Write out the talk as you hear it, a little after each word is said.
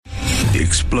The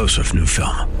explosive new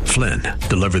film, Flynn,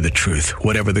 deliver the truth,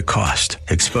 whatever the cost.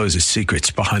 Exposes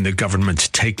secrets behind the government's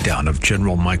takedown of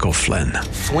General Michael Flynn.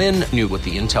 Flynn knew what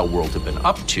the intel world had been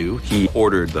up to. He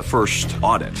ordered the first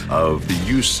audit of the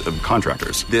use of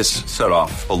contractors. This set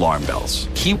off alarm bells.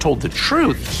 He told the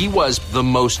truth. He was the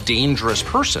most dangerous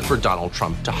person for Donald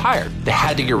Trump to hire. They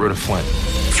had to get rid of Flynn.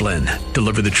 Flynn,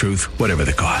 deliver the truth, whatever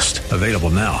the cost. Available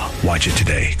now. Watch it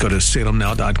today. Go to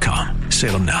salemnow.com.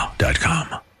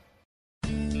 salemnow.com.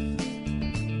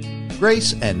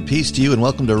 Grace and peace to you, and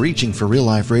welcome to Reaching for Real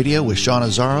Life Radio with Sean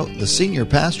Azzaro, the senior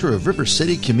pastor of River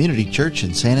City Community Church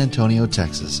in San Antonio,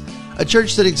 Texas. A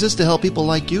church that exists to help people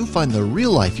like you find the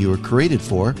real life you were created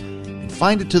for and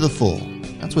find it to the full.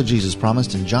 That's what Jesus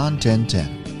promised in John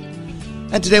 10:10.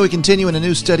 And today we continue in a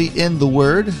new study in the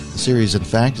Word. The series, in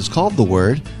fact, is called The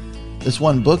Word. This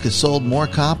one book has sold more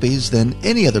copies than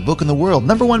any other book in the world.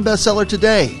 #1 bestseller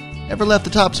today. Never left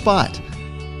the top spot.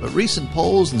 But recent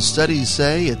polls and studies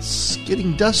say it's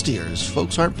getting dustier as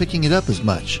folks aren't picking it up as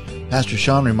much. Pastor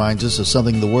Sean reminds us of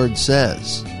something the Word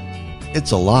says.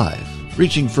 It's alive.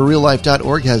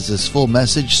 ReachingForRealLife.org has this full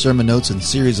message, sermon notes, and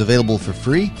series available for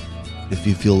free. If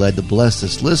you feel led to bless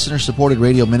this listener-supported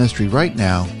radio ministry right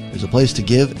now, there's a place to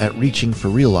give at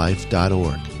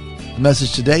ReachingForRealLife.org. The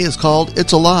message today is called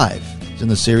It's Alive. It's in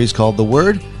the series called The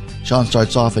Word. Sean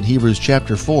starts off in Hebrews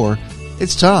chapter 4.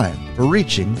 It's time for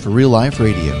Reaching for Real Life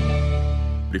Radio.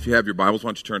 If you have your Bibles, why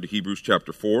don't you turn to Hebrews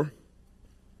chapter 4.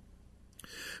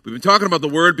 We've been talking about the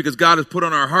Word because God has put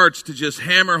on our hearts to just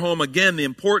hammer home again the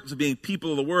importance of being people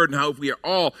of the Word, and how if we are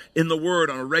all in the Word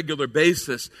on a regular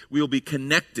basis, we will be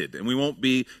connected and we won't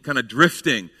be kind of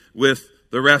drifting with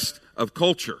the rest of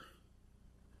culture.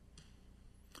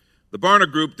 The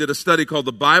Barna Group did a study called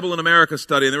the Bible in America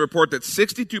Study, and they report that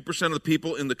 62% of the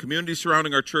people in the community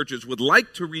surrounding our churches would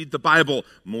like to read the Bible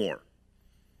more.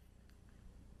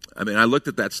 I mean, I looked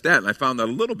at that stat, and I found that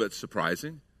a little bit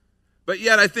surprising. But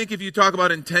yet, I think if you talk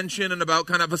about intention and about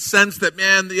kind of a sense that,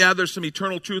 man, yeah, there's some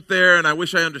eternal truth there, and I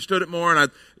wish I understood it more, and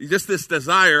just this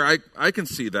desire, I can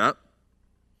see that.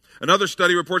 Another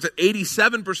study reports that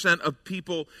 87% of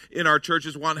people in our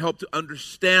churches want help to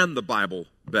understand the Bible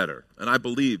better, and I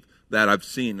believe that I've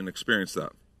seen and experienced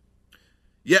that.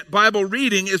 Yet Bible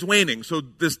reading is waning. So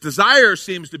this desire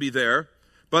seems to be there,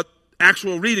 but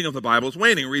actual reading of the Bible is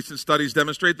waning. Recent studies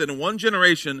demonstrate that in one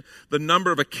generation, the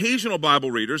number of occasional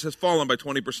Bible readers has fallen by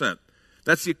 20%.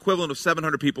 That's the equivalent of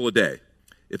 700 people a day.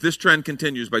 If this trend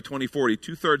continues by 2040,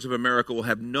 2/3 of America will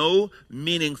have no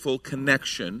meaningful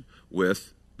connection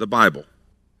with the Bible.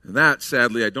 And that,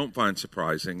 sadly, I don't find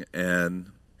surprising.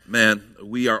 And man,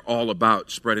 we are all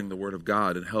about spreading the Word of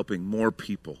God and helping more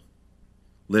people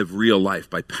live real life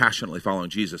by passionately following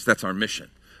Jesus. That's our mission.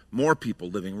 More people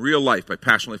living real life by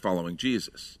passionately following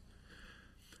Jesus.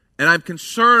 And I'm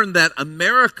concerned that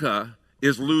America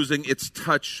is losing its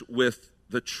touch with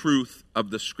the truth of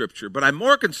the Scripture. But I'm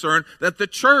more concerned that the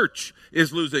church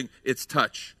is losing its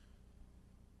touch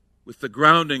with the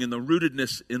grounding and the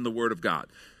rootedness in the Word of God.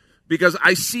 Because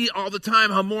I see all the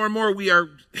time how more and more we are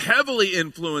heavily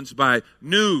influenced by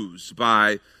news,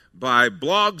 by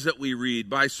blogs that we read,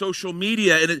 by social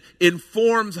media, and it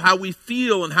informs how we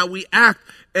feel and how we act.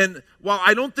 And while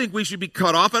I don't think we should be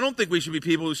cut off, I don't think we should be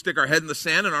people who stick our head in the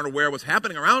sand and aren't aware of what's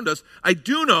happening around us, I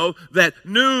do know that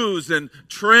news and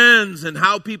trends and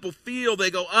how people feel,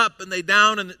 they go up and they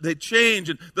down and they change.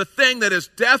 And the thing that is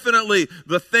definitely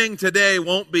the thing today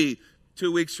won't be 2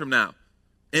 weeks from now.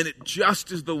 And it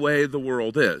just is the way the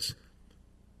world is.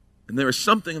 And there is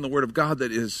something in the Word of God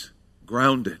that is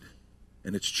grounded,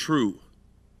 and it's true,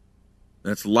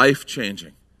 and it's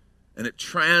life-changing, and it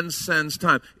transcends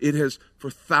time. It has, for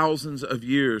thousands of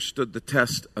years, stood the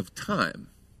test of time.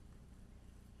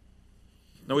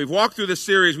 Now, we've walked through this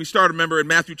series. We started, remember, in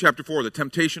Matthew chapter 4, the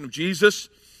temptation of Jesus.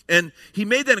 And he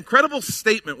made that incredible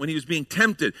statement when he was being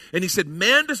tempted. And he said,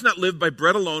 man does not live by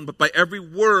bread alone, but by every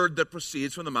word that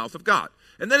proceeds from the mouth of God.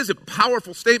 And that is a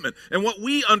powerful statement. And what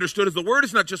we understood is the Word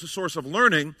is not just a source of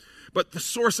learning, but the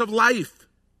source of life.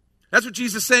 That's what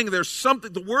Jesus is saying. There's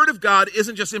something, the Word of God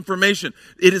isn't just information.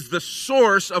 It is the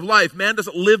source of life. Man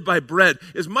doesn't live by bread.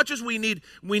 As much as we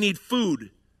need food,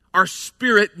 our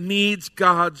spirit needs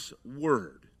God's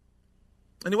Word.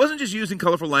 And he wasn't just using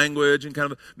colorful language and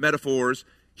kind of metaphors.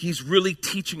 He's really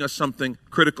teaching us something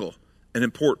critical and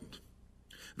important.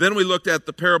 Then we looked at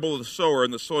the parable of the sower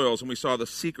and the soils, and we saw the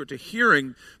secret to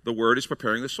hearing the word is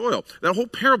preparing the soil. That whole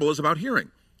parable is about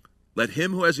hearing. Let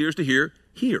him who has ears to hear,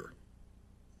 hear.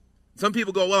 Some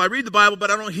people go, well, I read the Bible, but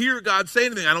I don't hear God say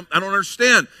anything. I don't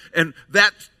understand. And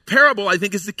that parable, I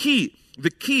think, is the key.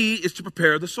 The key is to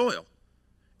prepare the soil.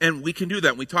 And we can do that.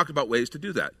 And we talked about ways to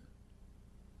do that.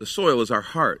 The soil is our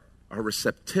heart, our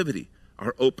receptivity,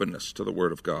 our openness to the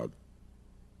Word of God.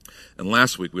 And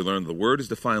last week we learned the Word is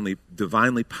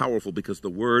divinely powerful because the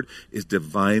Word is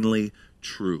divinely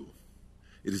true.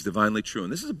 It is divinely true.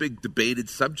 And this is a big debated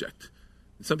subject.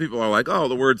 And some people are like, oh,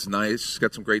 the Word's nice, it's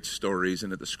got some great stories,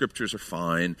 and the Scriptures are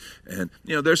fine, and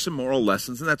there's some moral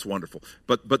lessons, and that's wonderful.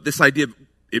 But this idea of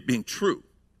it being true.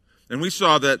 And we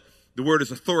saw that the Word is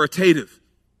authoritative.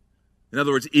 In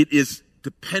other words, it is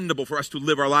dependable for us to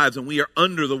live our lives, and we are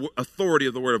under the authority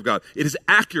of the Word of God. It is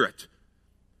accurate,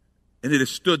 and it has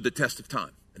stood the test of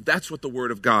time. And that's what the Word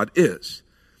of God is.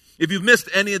 If you've missed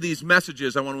any of these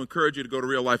messages, I want to encourage you to go to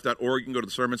reallife.org. You can go to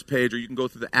the sermons page, or you can go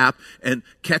through the app and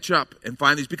catch up and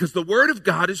find these, because the Word of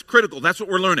God is critical. That's what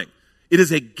we're learning. It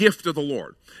is a gift of the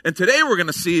Lord. And today we're going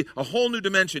to see a whole new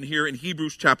dimension here in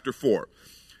Hebrews chapter 4.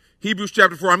 Hebrews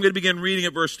chapter 4, I'm going to begin reading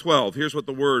at verse 12. Here's what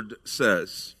the Word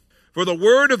says. For the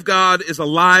Word of God is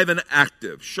alive and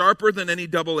active, sharper than any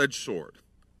double-edged sword.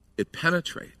 It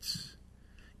penetrates,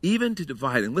 even to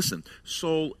dividing, listen,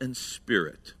 soul and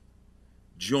spirit,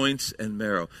 joints and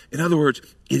marrow. In other words,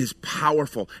 it is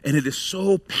powerful, and it is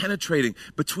so penetrating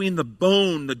between the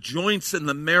bone, the joints, and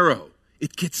the marrow.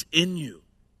 It gets in you.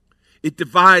 It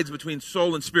divides between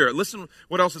soul and spirit. Listen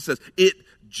what else it says. It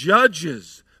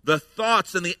judges the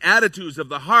thoughts and the attitudes of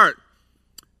the heart.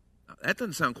 Now, that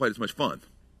doesn't sound quite as much fun.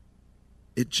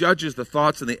 It judges the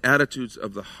thoughts and the attitudes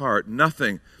of the heart.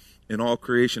 Nothing in all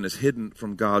creation is hidden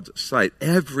from God's sight.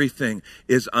 Everything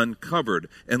is uncovered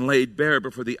and laid bare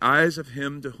before the eyes of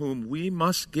Him to whom we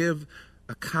must give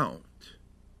account.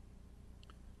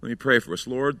 Let me pray for us.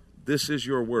 Lord, this is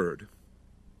your word.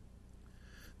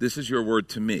 This is your word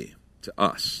to me, to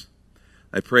us.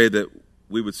 I pray that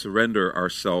we would surrender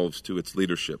ourselves to its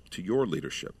leadership, to your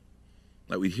leadership,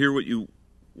 that we'd hear what you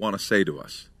want to say to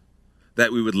us,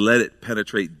 that we would let it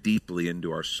penetrate deeply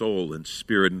into our soul and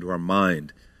spirit, into our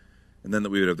mind, and then that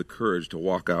we would have the courage to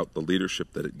walk out the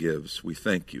leadership that it gives. We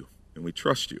thank you and we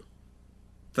trust you.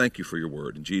 Thank you for your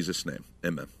word. In Jesus' name,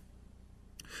 amen.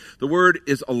 The word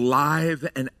is alive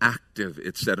and active,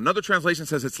 it said. Another translation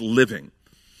says it's living.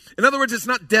 In other words, it's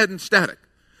not dead and static.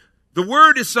 The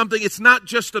Word is something, it's not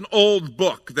just an old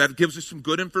book that gives us some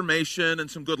good information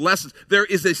and some good lessons. There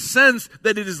is a sense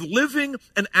that it is living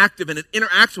and active, and it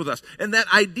interacts with us. And that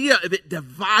idea of it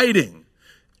dividing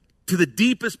to the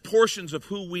deepest portions of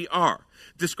who we are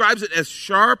describes it as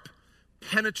sharp,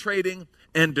 penetrating,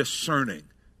 and discerning.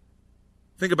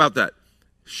 Think about that.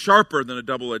 Sharper than a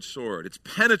double-edged sword. It's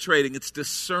penetrating, it's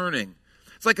discerning.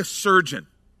 It's like a surgeon,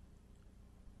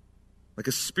 like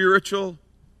a spiritual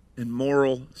and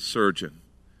moral surgeon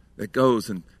that goes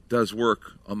and does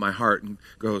work on my heart and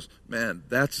goes, man,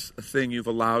 that's a thing you've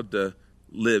allowed to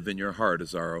live in your heart,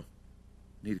 Azaro.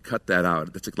 You need to cut that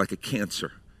out. That's like a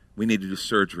cancer. We need to do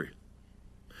surgery.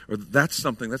 Or that's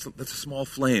something, that's a small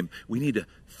flame. We need to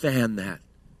fan that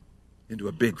into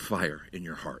a big fire in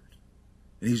your heart.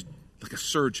 And he's like a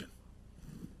surgeon.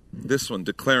 This one,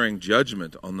 declaring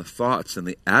judgment on the thoughts and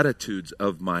the attitudes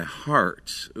of my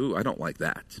heart. Ooh, I don't like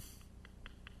that.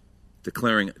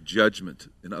 Declaring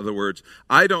judgment. In other words,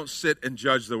 I don't sit and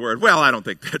judge the word. Well, I don't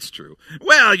think that's true.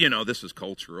 Well, this is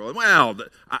cultural. Well,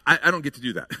 I don't get to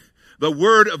do that. The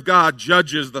Word of God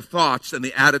judges the thoughts and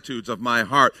the attitudes of my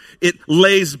heart. It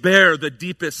lays bare the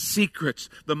deepest secrets,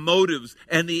 the motives,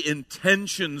 and the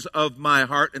intentions of my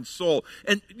heart and soul.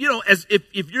 And, as if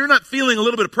you're not feeling a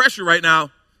little bit of pressure right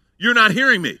now, you're not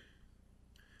hearing me.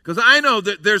 Because I know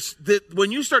that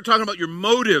when you start talking about your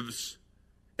motives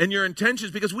and your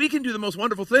intentions, because we can do the most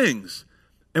wonderful things,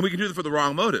 and we can do them for the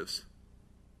wrong motives.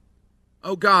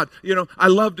 Oh God, I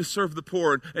love to serve the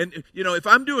poor, and if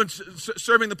I'm doing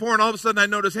serving the poor, and all of a sudden I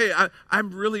notice, hey, I'm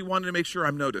really wanting to make sure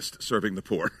I'm noticed serving the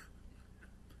poor,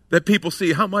 that people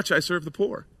see how much I serve the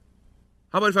poor.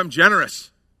 How about if I'm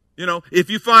generous? If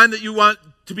you find that you want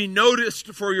to be noticed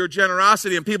for your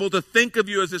generosity and people to think of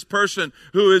you as this person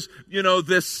who is,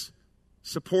 this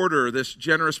supporter, this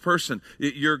generous person,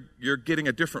 you're getting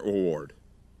a different reward.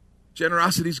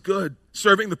 Generosity's good.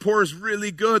 Serving the poor is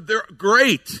really good. They're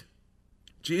great.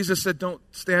 Jesus said, don't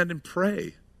stand and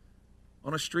pray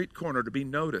on a street corner to be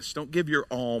noticed. Don't give your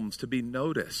alms to be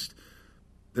noticed.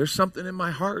 There's something in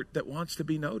my heart that wants to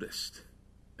be noticed.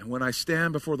 And when I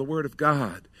stand before the Word of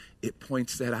God, it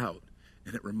points that out.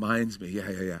 And it reminds me,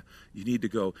 yeah. You need to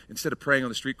go, instead of praying on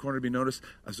the street corner to be noticed,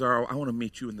 Azaro, I want to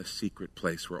meet you in the secret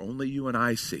place where only you and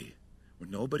I see, where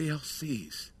nobody else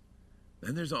sees.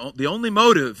 Then there's the only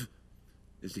motive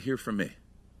is to hear from me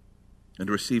and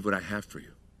to receive what I have for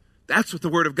you. That's what the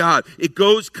Word of God, it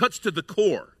cuts to the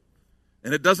core.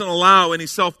 And it doesn't allow any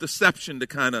self-deception to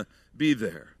kind of be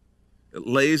there. It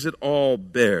lays it all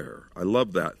bare. I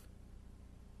love that.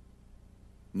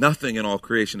 Nothing in all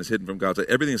creation is hidden from God's sight.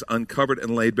 Everything is uncovered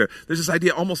and laid bare. There's this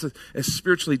idea almost as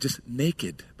spiritually just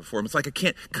naked before him. It's like I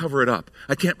can't cover it up.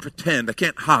 I can't pretend. I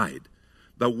can't hide.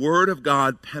 The Word of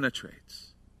God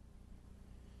penetrates.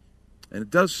 And it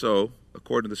does so,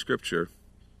 according to the Scripture,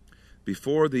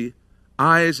 before the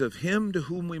eyes of him to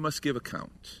whom we must give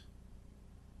account.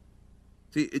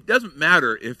 See, it doesn't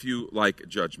matter if you like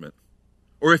judgment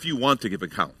or if you want to give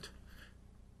account.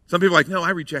 Some people are like, no,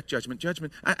 I reject judgment.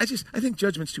 Judgment, I think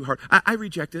judgment's too hard. I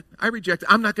reject it.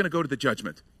 I'm not going to go to the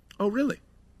judgment. Oh, really?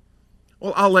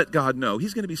 Well, I'll let God know.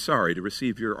 He's going to be sorry to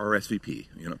receive your RSVP,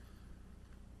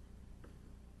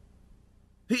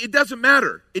 It doesn't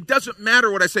matter. It doesn't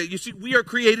matter what I say. You see, we are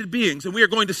created beings, and we are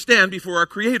going to stand before our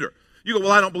Creator. You go,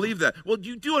 well, I don't believe that. Well,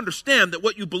 you do understand that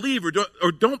what you believe or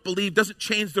don't believe doesn't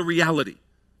change the reality.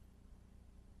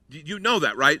 You know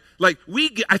that, right? Like,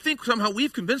 I think somehow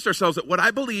we've convinced ourselves that what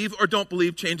I believe or don't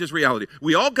believe changes reality.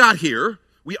 We all got here.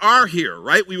 We are here,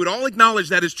 right? We would all acknowledge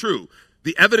that is true.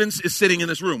 The evidence is sitting in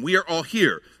this room. We are all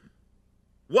here.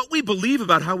 What we believe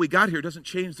about how we got here doesn't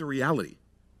change the reality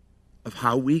of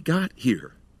how we got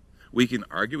here. We can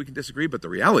argue, we can disagree, but the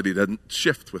reality doesn't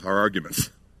shift with our arguments.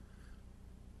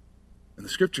 And the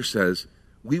Scripture says,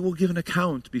 we will give an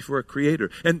account before a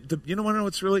Creator. And you want to know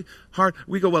what's really hard?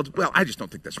 We go, well, I just don't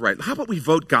think that's right. How about we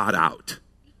vote God out?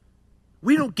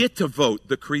 We don't get to vote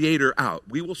the Creator out.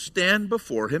 We will stand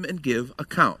before Him and give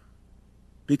account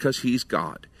because He's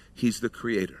God. He's the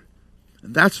Creator.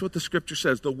 And that's what the Scripture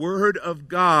says. The Word of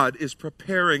God is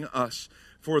preparing us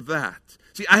for that.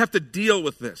 See, I have to deal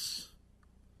with this.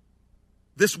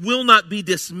 This will not be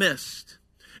dismissed.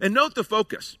 And note the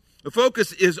focus. The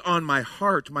focus is on my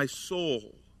heart, my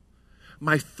soul,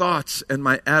 my thoughts, and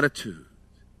my attitude.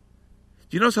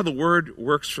 Do you notice how the Word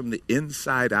works from the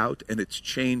inside out, and it's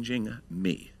changing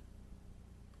me?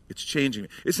 It's changing me.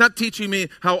 It's not teaching me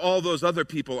how all those other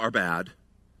people are bad.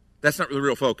 That's not the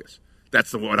real focus.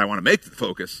 That's what I want to make the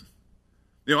focus.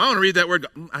 I want to read that word.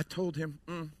 I told him,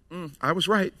 I was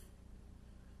right.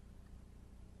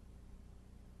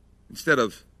 Instead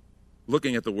of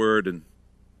looking at the Word and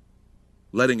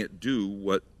letting it do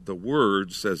what the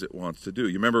Word says it wants to do.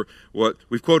 You remember what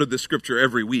we've quoted this scripture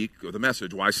every week, or the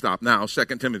message, why stop now? 2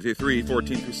 Timothy 3,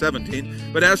 14 through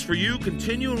 17. But as for you,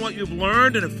 continue in what you've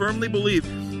learned and have firmly believed,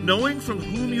 knowing from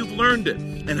whom you've learned it,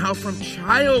 and how from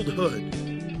childhood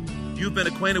you've been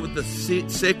acquainted with the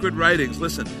sacred writings,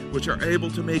 listen, which are able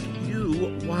to make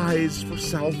you wise for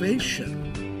salvation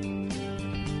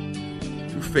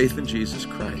through faith in Jesus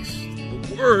Christ.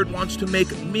 The Word wants to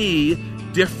make me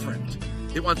different.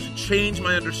 It wants to change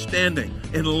my understanding,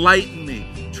 enlighten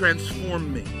me,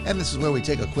 transform me. And this is where we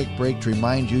take a quick break to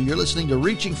remind you you're listening to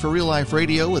Reaching for Real Life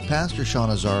Radio with Pastor Sean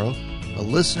Azzaro, a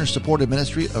listener-supported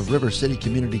ministry of River City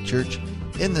Community Church,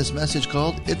 in this message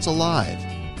called It's Alive.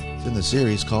 It's in the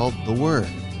series called The Word,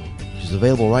 which is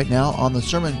available right now on the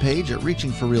sermon page at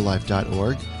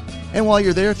reachingforreallife.org. And while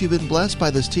you're there, if you've been blessed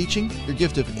by this teaching, your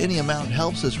gift of any amount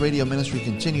helps this radio ministry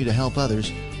continue to help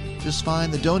others. Just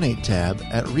find the Donate tab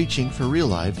at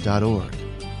reachingforreallife.org.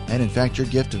 And in fact, your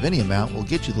gift of any amount will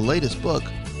get you the latest book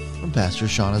from Pastor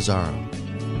Sean Azzaro.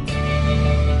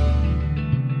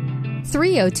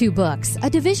 302 Books, a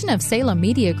division of Salem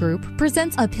Media Group,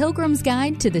 presents A Pilgrim's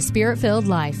Guide to the Spirit-Filled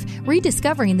Life,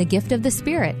 Rediscovering the Gift of the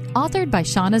Spirit, authored by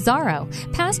Sean Azzaro,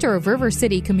 pastor of River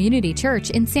City Community Church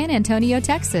in San Antonio,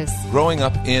 Texas. Growing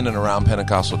up in and around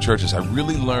Pentecostal churches, I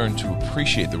really learned to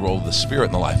appreciate the role of the Spirit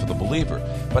in the life of the believer.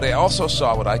 But I also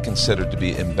saw what I considered to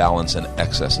be imbalance and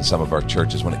excess in some of our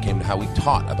churches when it came to how we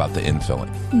taught about the infilling.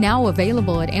 Now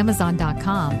available at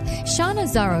Amazon.com, Sean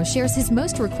Azzaro shares his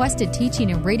most requested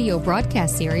teaching and radio broadcast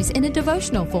series in a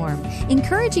devotional form,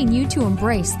 encouraging you to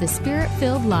embrace the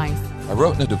Spirit-filled life. I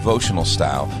wrote in a devotional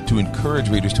style to encourage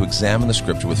readers to examine the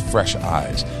Scripture with fresh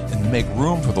eyes and make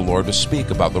room for the Lord to speak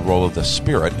about the role of the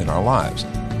Spirit in our lives.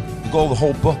 The goal of the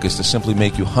whole book is to simply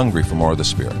make you hungry for more of the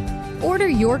Spirit. Order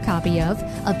your copy of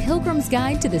A Pilgrim's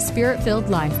Guide to the Spirit-Filled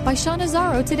Life by Sean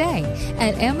Azzaro today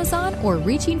at Amazon or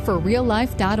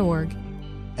reachingforreallife.org.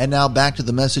 And now back to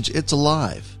the message, It's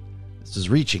Alive. This is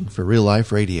Reaching for Real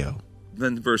Life Radio.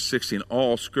 Then verse 16,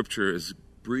 all Scripture is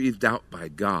breathed out by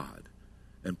God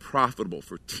and profitable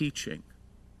for teaching,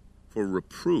 for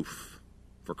reproof,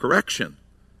 for correction,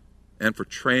 and for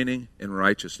training in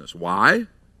righteousness. Why?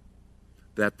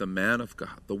 That the man of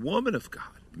God, the woman of God,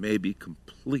 may be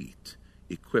complete,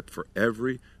 equipped for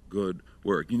every good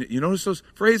work. You notice those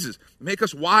phrases? Make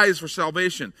us wise for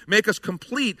salvation. Make us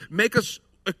complete. Make us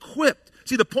equipped.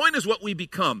 See, the point is what we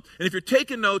become. And if you're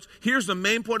taking notes, here's the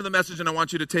main point of the message, and I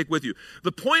want you to take with you.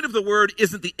 The point of the Word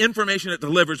isn't the information it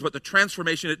delivers, but the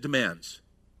transformation it demands.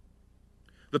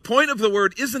 The point of the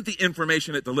Word isn't the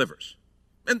information it delivers.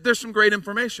 And there's some great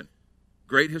information,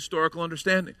 great historical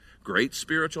understanding, great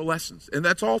spiritual lessons. And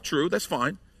that's all true. That's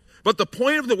fine. But the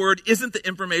point of the Word isn't the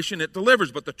information it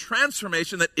delivers, but the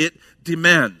transformation that it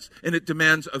demands. And it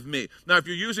demands of me. Now, if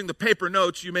you're using the paper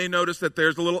notes, you may notice that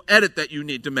there's a little edit that you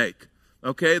need to make.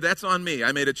 Okay, that's on me.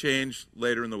 I made a change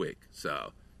later in the week.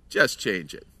 So just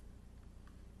change it.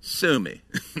 Sue me.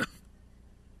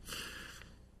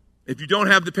 If you don't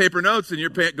have the paper notes and you're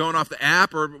going off the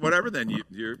app or whatever, then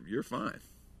you're fine.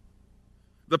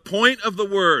 The point of the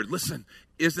Word, listen,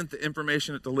 isn't the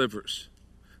information it delivers,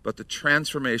 but the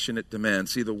transformation it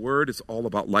demands. See, the Word is all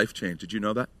about life change. Did you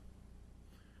know that?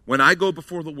 When I go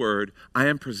before the Word, I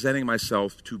am presenting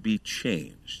myself to be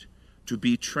changed, to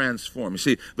be transformed. You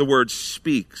see, the Word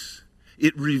speaks,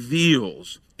 it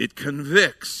reveals, it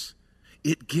convicts,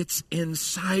 it gets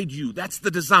inside you. That's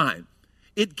the design.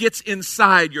 It gets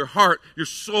inside your heart, your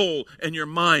soul, and your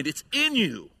mind. It's in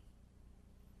you.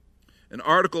 An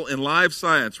article in Live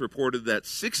Science reported that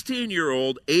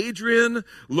 16-year-old Adrian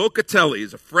Locatelli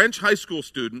is a French high school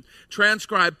student,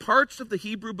 transcribed parts of the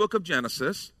Hebrew book of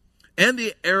Genesis and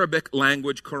the Arabic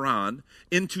language Quran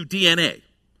into DNA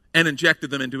and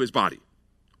injected them into his body.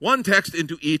 One text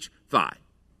into each thigh,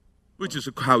 which is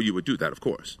how you would do that, of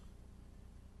course.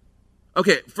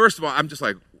 Okay, first of all, I'm just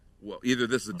like, well, either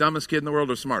this is the dumbest kid in the world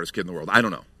or the smartest kid in the world. I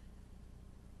don't know.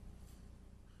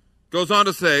 Goes on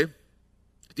to say,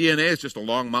 DNA is just a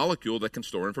long molecule that can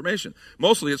store information.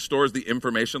 Mostly it stores the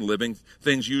information living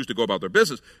things use to go about their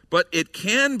business, but it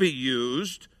can be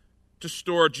used to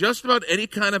store just about any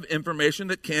kind of information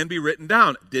that can be written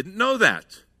down. Didn't know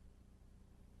that.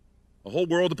 A whole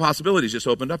world of possibilities just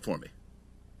opened up for me.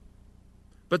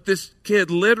 But this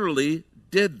kid literally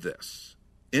did this,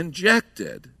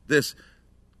 injected this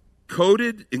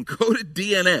encoded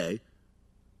DNA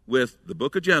with the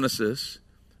book of Genesis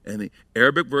and the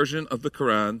Arabic version of the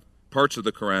Quran, parts of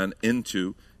the Quran,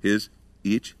 into his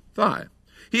each thigh.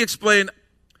 He explained,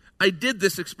 I did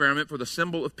this experiment for the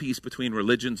symbol of peace between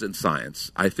religions and science.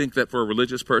 I think that for a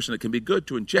religious person, it can be good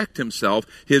to inject himself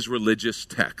his religious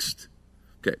text.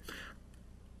 Okay.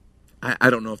 I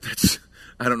don't know if that's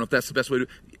the best way to.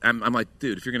 I'm like,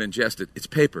 dude, if you're going to ingest it, it's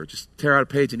paper. Just tear out a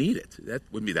page and eat it. That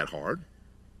wouldn't be that hard.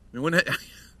 I mean,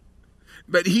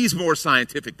 but he's more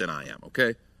scientific than I am.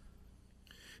 Okay.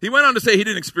 He went on to say he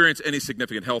didn't experience any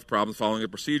significant health problems following the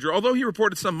procedure, although he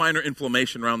reported some minor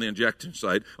inflammation around the injection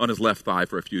site on his left thigh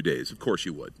for a few days. Of course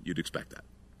you would. You'd expect that.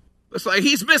 It's like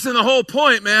he's missing the whole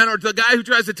point, man, or the guy who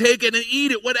tries to take it and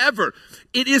eat it, whatever.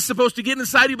 It is supposed to get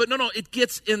inside you, but no, it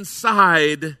gets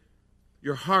inside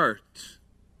your heart.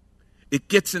 It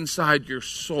gets inside your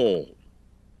soul,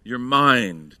 your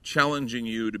mind, challenging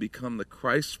you to become the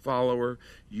Christ follower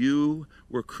you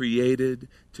were created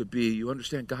to be. You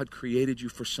understand, God created you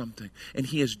for something, and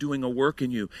He is doing a work in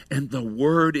you, and the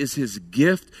Word is His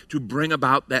gift to bring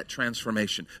about that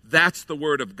transformation. That's the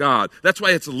Word of God. That's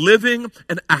why it's living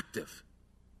and active.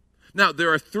 Now,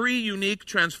 there are 3 unique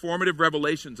transformative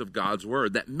revelations of God's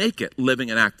Word that make it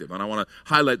living and active, and I want to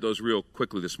highlight those real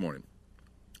quickly this morning.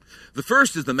 The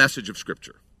first is the message of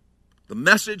Scripture. The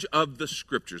message of the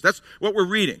Scriptures. That's what we're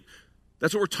reading.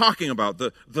 That's what we're talking about.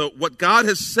 What God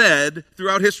has said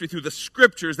throughout history through the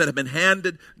Scriptures that have been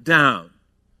handed down.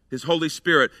 His Holy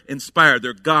Spirit inspired.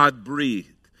 They're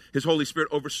God-breathed. His Holy Spirit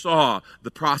oversaw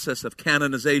the process of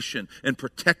canonization and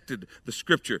protected the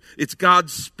Scripture. It's God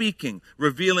speaking,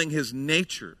 revealing His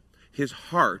nature, His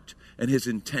heart, and His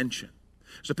intention.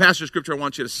 So, passage of Scripture I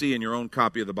want you to see in your own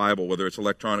copy of the Bible, whether it's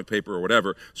electronic paper or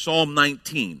whatever, Psalm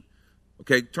 19.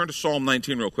 Okay, turn to Psalm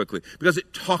 19 real quickly, because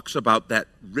it talks about that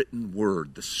written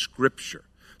word, the Scripture.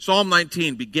 Psalm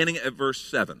 19, beginning at verse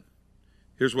 7.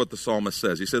 Here's what the psalmist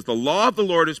says. He says, the law of the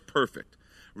Lord is perfect,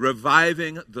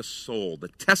 reviving the soul. The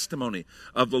testimony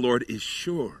of the Lord is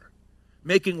sure,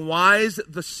 making wise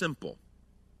the simple.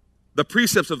 The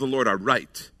precepts of the Lord are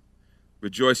right,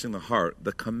 rejoicing the heart.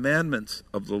 The commandment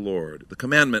of the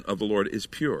Lord is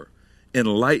pure,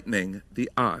 enlightening the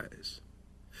eyes.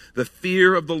 The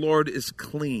fear of the Lord is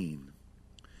clean,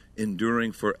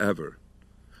 enduring forever.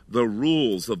 The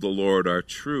rules of the Lord are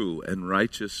true and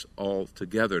righteous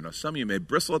altogether. Now, some of you may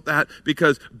bristle at that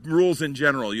because rules in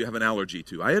general you have an allergy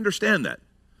to. I understand that.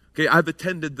 Okay, I've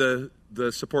attended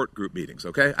the support group meetings,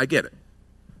 okay? I get it.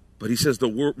 But he says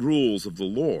the rules of the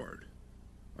Lord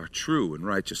are true and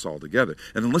righteous altogether.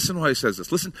 And then listen to how he says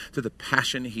this. Listen to the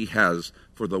passion he has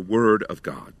for the Word of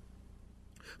God.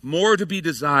 More to be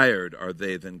desired are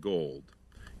they than gold,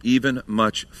 even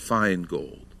much fine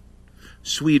gold,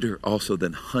 sweeter also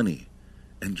than honey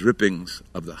and drippings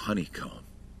of the honeycomb.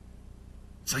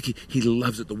 It's like he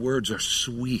loves it. The words are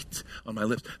sweet on my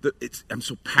lips. I'm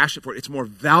so passionate for it. It's more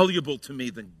valuable to me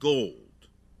than gold.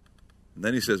 And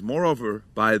then he says, moreover,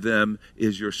 by them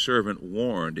is your servant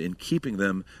warned. In keeping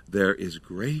them, there is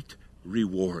great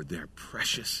reward. They're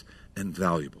precious and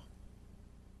valuable.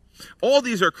 All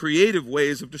these are creative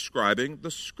ways of describing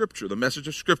the Scripture, the message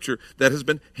of Scripture that has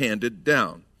been handed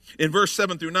down. In verse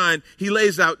 7 through 9, he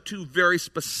lays out two very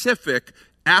specific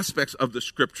aspects of the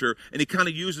Scripture, and he kind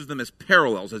of uses them as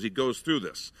parallels as he goes through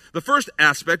this. The first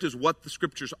aspect is what the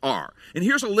Scriptures are. And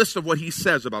here's a list of what he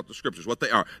says about the Scriptures, what they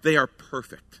are. They are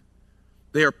perfect.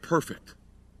 They are perfect.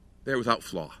 They are without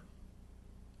flaw.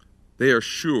 They are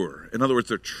sure. In other words,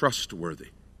 they're trustworthy.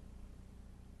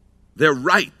 They're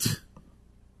right.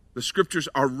 The Scriptures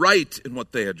are right in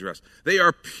what they address. They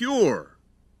are pure.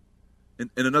 And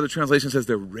another translation says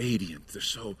they're radiant. They're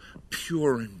so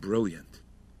pure and brilliant.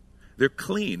 They're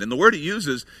clean. And the word it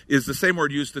uses is the same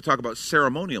word used to talk about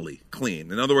ceremonially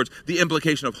clean. In other words, the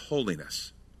implication of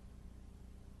holiness.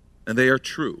 And they are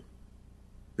true.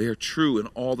 They are true in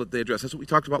all that they address. That's what we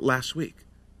talked about last week.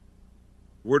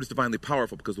 The word is divinely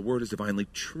powerful because the word is divinely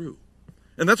true.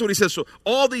 And that's what he says. So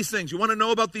all these things, you want to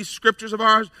know about these Scriptures of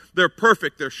ours? They're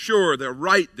perfect, they're sure, they're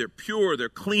right, they're pure, they're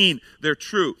clean, they're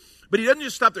true. But he doesn't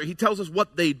just stop there. He tells us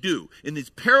what they do. In these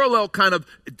parallel kind of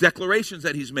declarations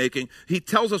that he's making, he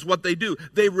tells us what they do.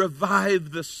 They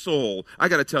revive the soul. I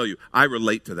got to tell you, I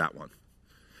relate to that one.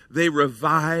 They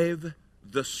revive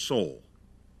the soul.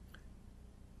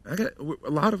 A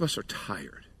lot of us are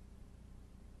tired.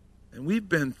 And we've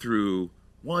been through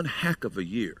one heck of a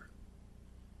year.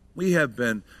 We have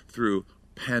been through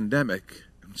pandemic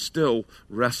and still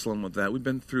wrestling with that. We've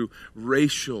been through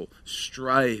racial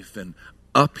strife and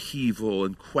upheaval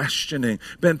and questioning.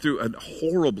 Been through a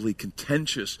horribly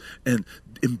contentious and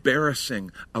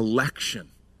embarrassing election.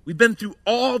 We've been through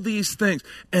all these things,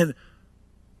 and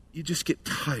you just get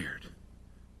tired.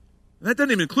 And that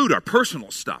doesn't even include our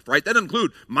personal stuff, right? That doesn't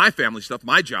include my family stuff,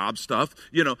 my job stuff,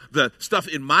 the stuff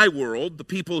in my world, the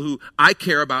people who I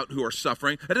care about who are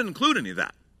suffering. That doesn't include any of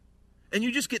that. And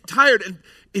you just get tired. And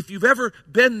if you've ever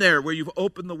been there where you've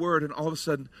opened the Word and all of a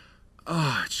sudden,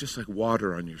 it's just like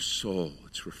water on your soul.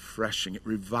 It's refreshing. It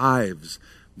revives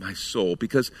my soul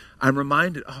because I'm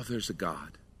reminded, there's a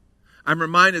God. I'm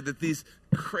reminded that these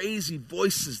crazy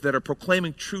voices that are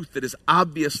proclaiming truth that is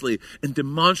obviously and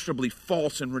demonstrably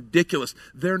false and ridiculous,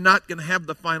 they're not going to have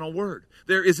the final word.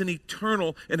 There is an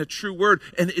eternal and a true word,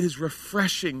 and it is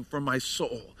refreshing for my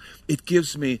soul. It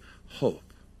gives me hope.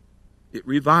 It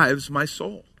revives my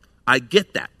soul. I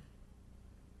get that.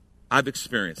 I've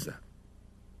experienced that.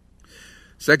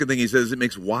 Second thing he says, it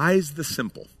makes wise the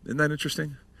simple. Isn't that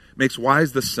interesting? It makes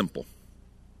wise the simple.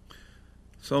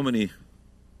 So many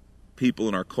people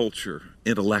in our culture,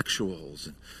 intellectuals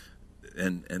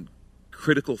and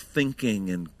critical thinking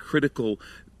and critical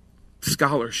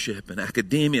scholarship and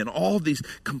academia and all these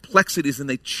complexities, and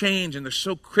they change and they're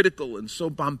so critical and so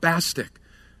bombastic.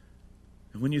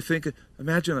 And when you think,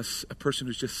 imagine a person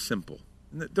who's just simple.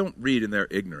 Don't read and they're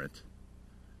ignorant,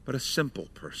 but a simple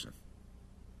person.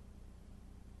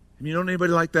 And you know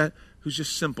anybody like that who's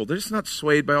just simple? They're just not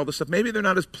swayed by all this stuff. Maybe they're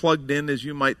not as plugged in as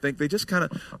you might think. They just kind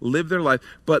of live their life.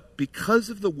 But because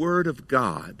of the Word of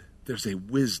God, there's a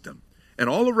wisdom. And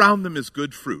all around them is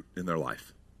good fruit in their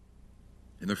life,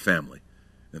 in their family,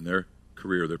 in their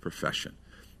career, their profession.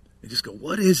 They just go,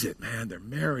 what is it, man? Their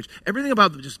marriage. Everything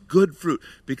about them just good fruit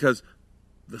because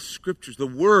the Scriptures, the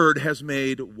Word has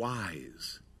made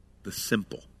wise the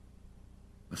simple.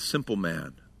 A simple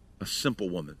man, a simple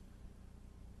woman.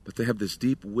 But they have this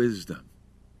deep wisdom.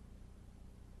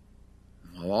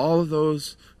 And while all of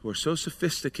those who are so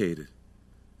sophisticated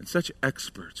and such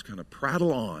experts kind of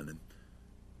prattle on, and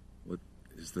what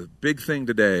is the big thing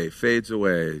today fades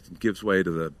away and gives way to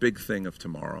the big thing of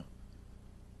tomorrow.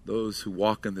 Those who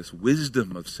walk in this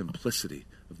wisdom of simplicity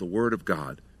of the Word of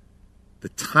God, the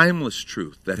timeless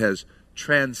truth that has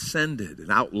transcended and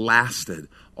outlasted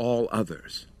all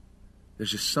others.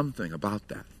 There's just something about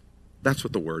that. That's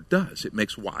what the Word does. It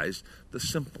makes wise the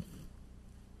simple.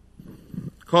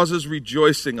 Causes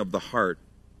rejoicing of the heart.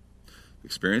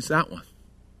 Experience that one.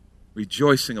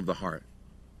 Rejoicing of the heart.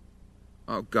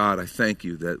 Oh God, I thank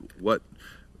you that what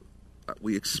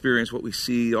we experience, what we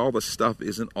see, all the stuff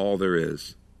isn't all there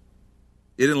is.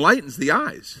 It enlightens the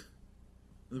eyes.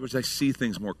 In other words, I see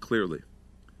things more clearly.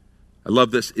 I love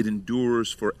this. It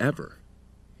endures forever.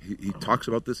 He talks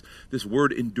about this. This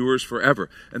word endures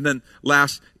forever. And then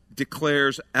last,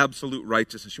 declares absolute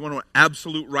righteousness. You want to know what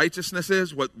absolute righteousness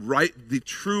is? The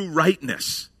true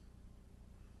rightness.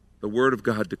 The Word of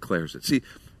God declares it. See,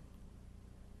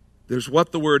 there's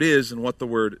what the Word is and what the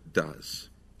Word does.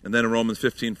 And then in Romans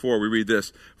 15:4 we read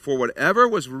this, for whatever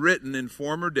was written in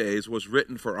former days was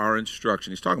written for our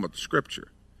instruction. He's talking about the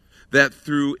Scripture. That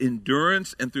through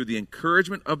endurance and through the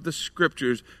encouragement of the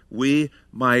Scriptures, we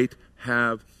might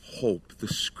have hope. The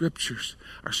Scriptures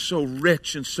are so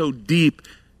rich and so deep.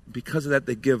 Because of that,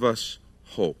 they give us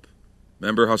hope.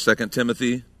 Remember how 2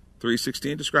 Timothy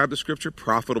 3:16 described the Scripture?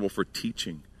 Profitable for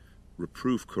teaching,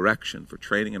 reproof, correction, for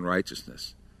training in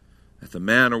righteousness, that the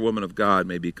man or woman of God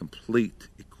may be complete,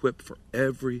 equipped for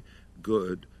every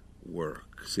good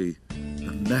work. See,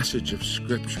 the message of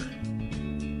Scripture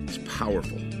is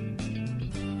powerful.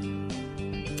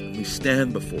 When we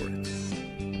stand before it,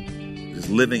 it is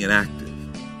living and active,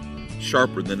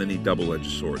 sharper than any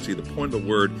double-edged sword. See, the point of the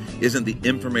Word isn't the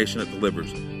information it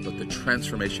delivers, but the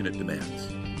transformation it demands.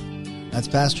 That's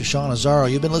Pastor Sean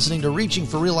Azzaro. You've been listening to Reaching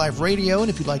for Real Life Radio, and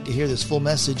if you'd like to hear this full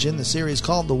message in the series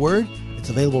called The Word, it's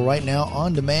available right now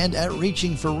on demand at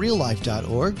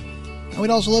reachingforreallife.org. And we'd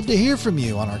also love to hear from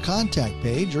you on our contact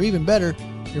page, or even better,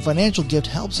 your financial gift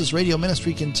helps this radio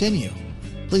ministry continue.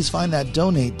 Please find that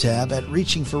donate tab at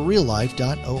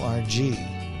reachingforreallife.org.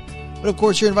 But of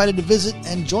course, you're invited to visit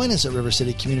and join us at River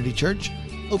City Community Church,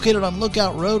 located on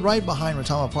Lookout Road right behind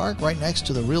Retama Park, right next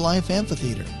to the Real Life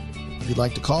Amphitheater. If you'd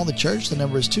like to call the church, the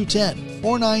number is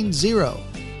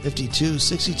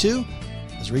 210-490-5262.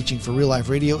 As Reaching for Real Life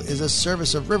Radio is a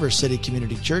service of River City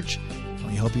Community Church. And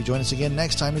we hope you join us again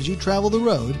next time as you travel the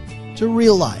road to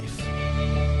real life.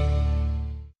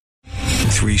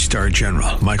 3-star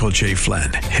General Michael J.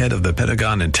 Flynn, head of the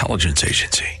Pentagon Intelligence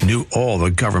Agency, knew all the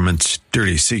government's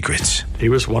dirty secrets. He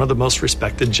was one of the most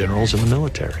respected generals in the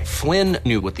military. Flynn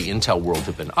knew what the intel world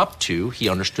had been up to. He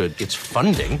understood its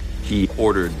funding. He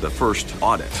ordered the first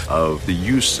audit of the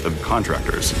use of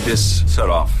contractors. This set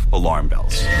off alarm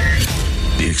bells.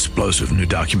 The explosive new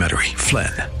documentary,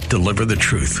 Flynn, Deliver the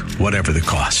Truth, Whatever the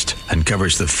Cost,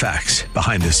 uncovers the facts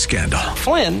behind this scandal.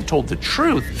 Flynn told the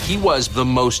truth. He was the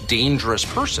most dangerous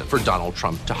person for Donald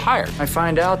Trump to hire. I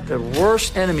find out the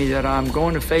worst enemy that I'm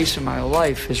going to face in my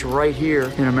life is right here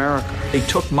in America. They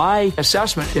took my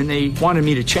assessment and they wanted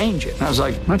me to change it. And I was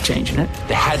like, I'm not changing it.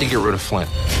 They had to get rid of Flynn.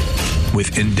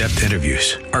 With in-depth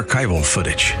interviews, archival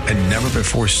footage, and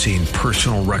never-before-seen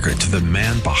personal records of the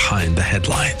man behind the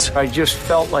headlines. I just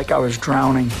felt like I was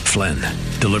drowning. Flynn,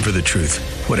 Deliver the Truth,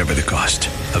 Whatever the Cost.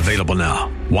 Available now.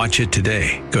 Watch it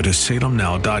today. Go to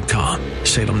salemnow.com.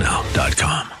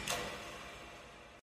 salemnow.com.